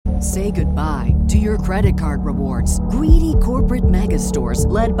Say goodbye to your credit card rewards. Greedy corporate mega stores,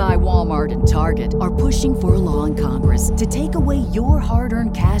 led by Walmart and Target, are pushing for a law in Congress to take away your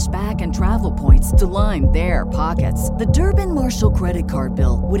hard-earned cash back and travel points to line their pockets. The Durbin-Marshall credit card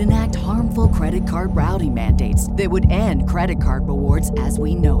bill would enact harmful credit card routing mandates that would end credit card rewards as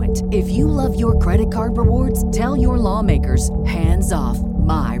we know it. If you love your credit card rewards, tell your lawmakers, hands off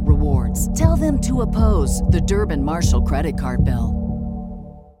my rewards. Tell them to oppose the Durbin-Marshall credit card bill.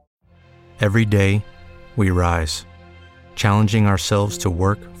 Every day, we rise, challenging ourselves to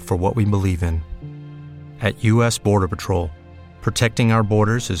work for what we believe in. At U.S. Border Patrol, protecting our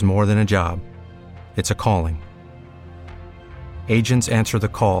borders is more than a job. It's a calling. Agents answer the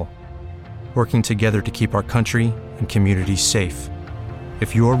call, working together to keep our country and communities safe.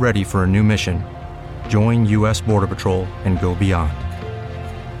 If you're ready for a new mission, join U.S. Border Patrol and go beyond.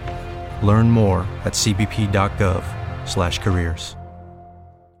 Learn more at cbp.gov/careers.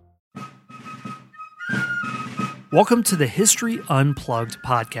 Welcome to the History Unplugged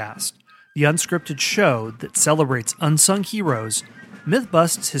podcast, the unscripted show that celebrates unsung heroes,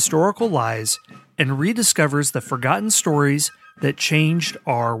 myth-busts historical lies, and rediscovers the forgotten stories that changed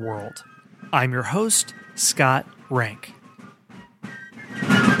our world. I'm your host, Scott Rank.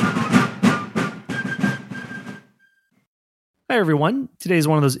 Hi everyone, today is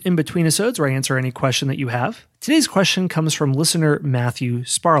one of those in-between episodes where I answer any question that you have. Today's question comes from listener Matthew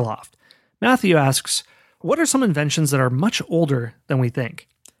Sparloft. Matthew asks, what are some inventions that are much older than we think?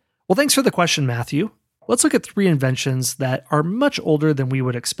 Well, thanks for the question, Matthew. Let's look at 3 inventions that are much older than we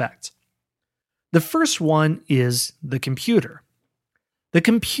would expect. The first one is the computer. The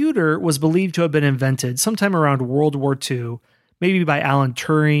computer was believed to have been invented sometime around World War II, maybe by Alan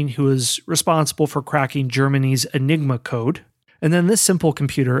Turing, who was responsible for cracking Germany's Enigma code. And then this simple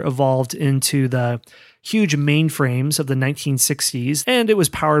computer evolved into the huge mainframes of the 1960s, and it was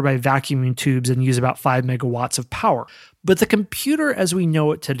powered by vacuuming tubes and used about 5 megawatts of power. But the computer as we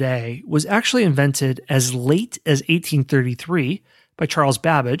know it today was actually invented as late as 1833 by Charles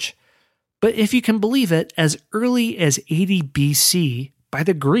Babbage, but if you can believe it, as early as 80 BC by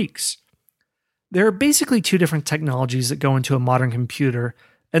the Greeks. There are basically 2 different technologies that go into a modern computer,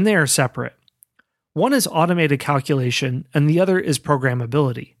 and they are separate. One is automated calculation, and the other is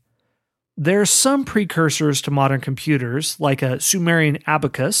programmability. There are some precursors to modern computers, like a Sumerian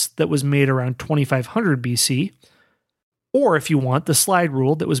abacus that was made around 2500 BC, or if you want, the slide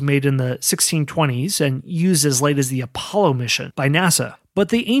rule that was made in the 1620s and used as late as the Apollo mission by NASA. But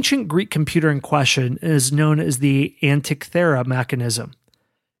the ancient Greek computer in question is known as the Antikythera mechanism.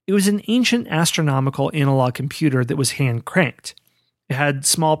 It was an ancient astronomical analog computer that was hand-cranked. It had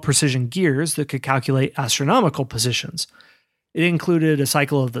small precision gears that could calculate astronomical positions. It included a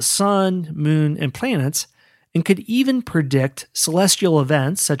cycle of the sun, moon, and planets, and could even predict celestial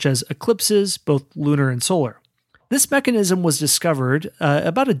events such as eclipses, both lunar and solar. This mechanism was discovered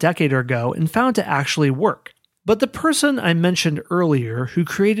about a decade ago and found to actually work. But the person I mentioned earlier who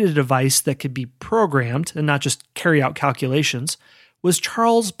created a device that could be programmed and not just carry out calculations was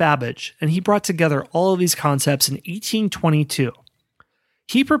Charles Babbage, and he brought together all of these concepts in 1822.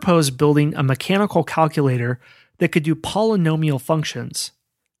 He proposed building a mechanical calculator that could do polynomial functions,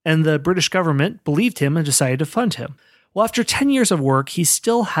 and the British government believed him and decided to fund him. Well, after 10 years of work, he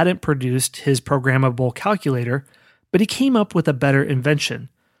still hadn't produced his programmable calculator, but he came up with a better invention,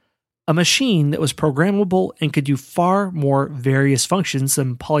 a machine that was programmable and could do far more various functions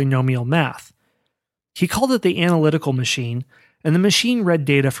than polynomial math. He called it the analytical machine, and the machine read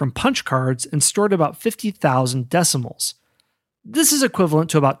data from punch cards and stored about 50,000 decimals. This is equivalent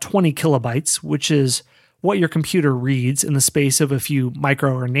to about 20 kilobytes, which is what your computer reads in the space of a few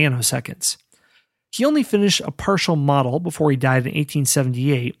micro or nanoseconds. He only finished a partial model before he died in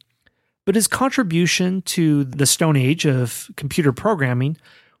 1878, but his contribution to the Stone Age of computer programming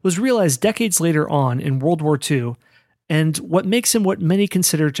was realized decades later on in World War II, and what makes him what many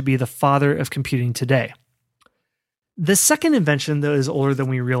consider to be the father of computing today. The second invention that is older than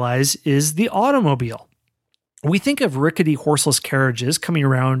we realize is the automobile. We think of rickety horseless carriages coming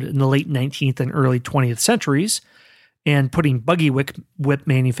around in the late 19th and early 20th centuries and putting buggy whip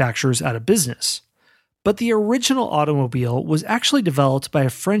manufacturers out of business. But the original automobile was actually developed by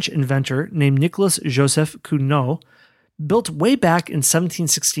a French inventor named Nicolas Joseph Cugnot, built way back in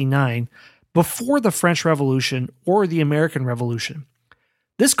 1769, before the French Revolution or the American Revolution.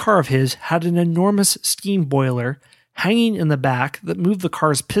 This car of his had an enormous steam boiler hanging in the back that moved the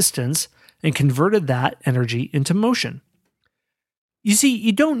car's pistons and converted that energy into motion. You see,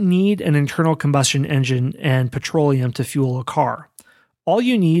 you don't need an internal combustion engine and petroleum to fuel a car. All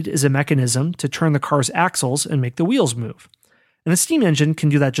you need is a mechanism to turn the car's axles and make the wheels move. and a steam engine can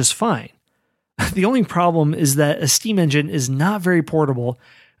do that just fine. The only problem is that a steam engine is not very portable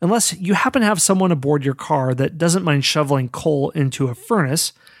unless you happen to have someone aboard your car that doesn't mind shoveling coal into a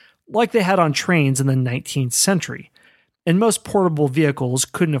furnace, like they had on trains in the 19th century. And most portable vehicles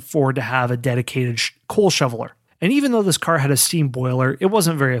couldn't afford to have a dedicated coal shoveler. And even though this car had a steam boiler, it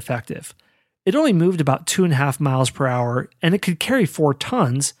wasn't very effective. It only moved about 2.5 miles per hour, and it could carry 4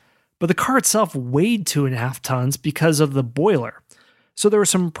 tons, but the car itself weighed 2.5 tons because of the boiler. So there were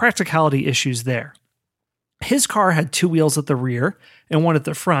some practicality issues there. His car had 2 wheels at the rear and 1 at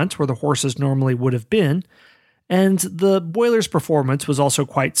the front, where the horses normally would have been, and the boiler's performance was also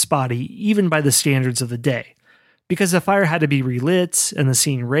quite spotty, even by the standards of the day, because the fire had to be relit and the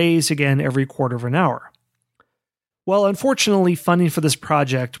scene raised again every quarter of an hour. Well, unfortunately, funding for this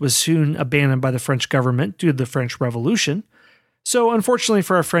project was soon abandoned by the French government due to the French Revolution. So unfortunately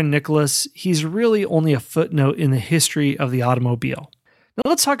for our friend Nicholas, he's really only a footnote in the history of the automobile. Now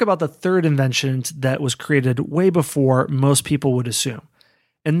let's talk about the third invention that was created way before most people would assume,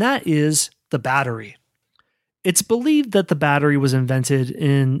 and that is the battery. It's believed that the battery was invented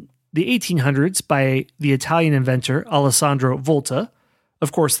in the 1800s by the Italian inventor Alessandro Volta,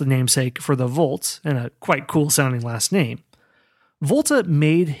 of course the namesake for the Volt, and a quite cool sounding last name. Volta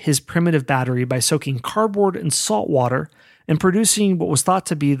made his primitive battery by soaking cardboard in salt water and producing what was thought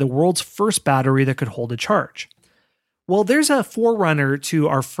to be the world's first battery that could hold a charge. Well, there's a forerunner to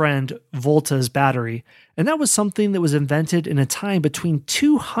our friend Volta's battery, and that was something that was invented in a time between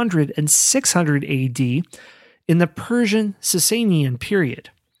 200 and 600 AD in the Persian Sasanian period.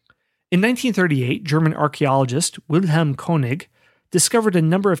 In 1938, German archaeologist Wilhelm Koenig discovered a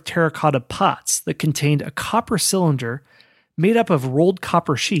number of terracotta pots that contained a copper cylinder made up of rolled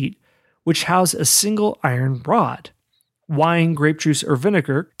copper sheet, which housed a single iron rod. Wine, grape juice, or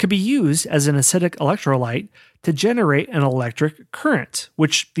vinegar could be used as an acidic electrolyte to generate an electric current,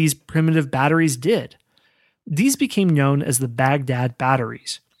 which these primitive batteries did. These became known as the Baghdad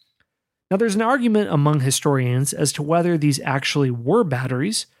batteries. Now, there's an argument among historians as to whether these actually were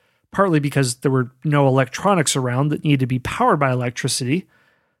batteries, partly because there were no electronics around that needed to be powered by electricity.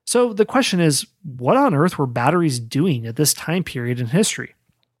 So the question is, what on earth were batteries doing at this time period in history?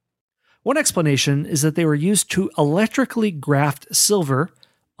 One explanation is that they were used to electrically graft silver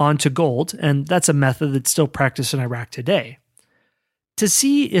onto gold, and that's a method that's still practiced in Iraq today. To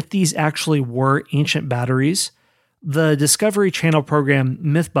see if these actually were ancient batteries, the Discovery Channel program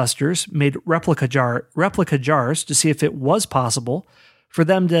Mythbusters made replica jars to see if it was possible for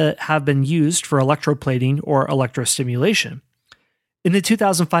them to have been used for electroplating or electrostimulation. In the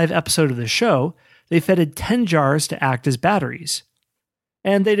 2005 episode of the show, they fitted 10 jars to act as batteries.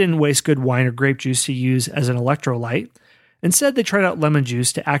 And they didn't waste good wine or grape juice to use as an electrolyte. Instead, they tried out lemon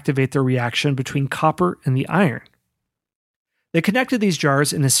juice to activate the reaction between copper and the iron. They connected these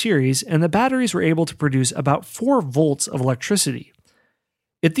jars in a series, and the batteries were able to produce about 4 volts of electricity.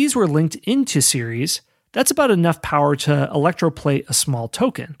 If these were linked into series, that's about enough power to electroplate a small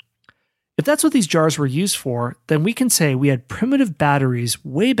token. If that's what these jars were used for, then we can say we had primitive batteries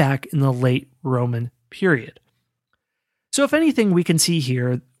way back in the late Roman period. So if anything we can see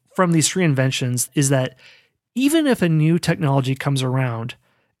here from these 3 inventions is that even if a new technology comes around,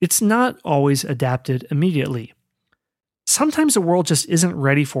 it's not always adapted immediately. Sometimes the world just isn't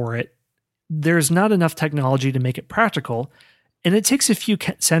ready for it. There's not enough technology to make it practical, and it takes a few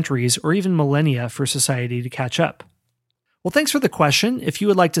centuries or even millennia for society to catch up. Well, thanks for the question. If you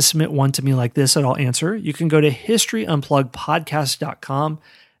would like to submit one to me like this that I'll answer, you can go to historyunpluggedpodcast.com,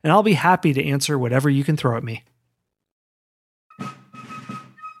 and I'll be happy to answer whatever you can throw at me.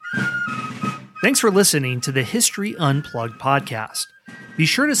 Thanks for listening to the History Unplugged podcast. Be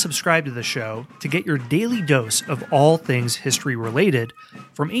sure to subscribe to the show to get your daily dose of all things history related,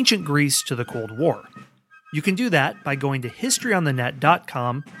 from ancient Greece to the Cold War. You can do that by going to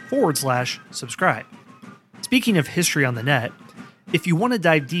historyonthenet.com/subscribe. Speaking of history on the net, if you want to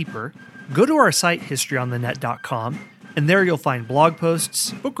dive deeper, go to our site historyonthenet.com, and there you'll find blog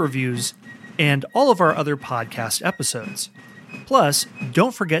posts, book reviews, and all of our other podcast episodes. Plus,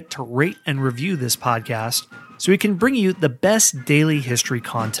 don't forget to rate and review this podcast so we can bring you the best daily history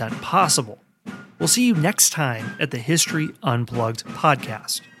content possible. We'll see you next time at the History Unplugged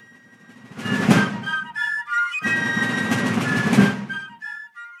podcast.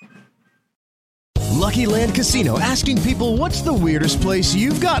 Lucky Land Casino, asking people, what's the weirdest place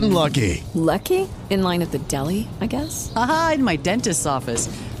you've gotten lucky? Lucky? In line at the deli, I guess? Aha, in my dentist's office.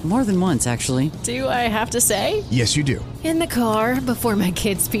 More than once, actually. Do I have to say? Yes, you do. In the car before my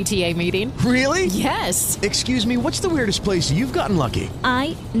kids' PTA meeting. Really? Yes. Excuse me, what's the weirdest place you've gotten lucky?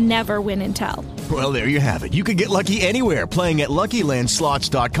 I never win and tell. Well, there you have it. You can get lucky anywhere, playing at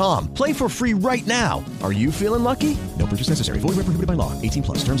LuckyLandSlots.com. Play for free right now. Are you feeling lucky? No purchase necessary. Void where prohibited by law. 18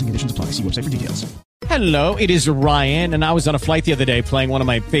 plus. Terms and conditions apply. See website for details. Hello, it is Ryan, and I was on a flight the other day playing one of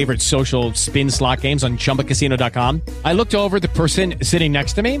my favorite social spin slot games on ChumbaCasino.com. I looked over at the person sitting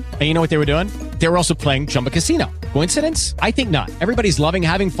next to me, and you know what they were doing? They were also playing Chumba Casino. Coincidence? I think not. Everybody's loving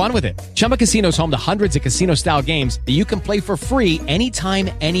having fun with it. Chumba Casino is home to hundreds of casino-style games that you can play for free anytime,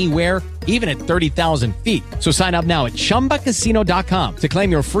 anywhere, even at 30,000 feet. So sign up now at ChumbaCasino.com to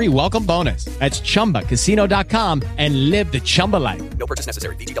claim your free welcome bonus. That's ChumbaCasino.com and live the Chumba life. No purchase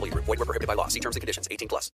necessary. VGW. Void where prohibited by law. See terms and conditions. 18 plus.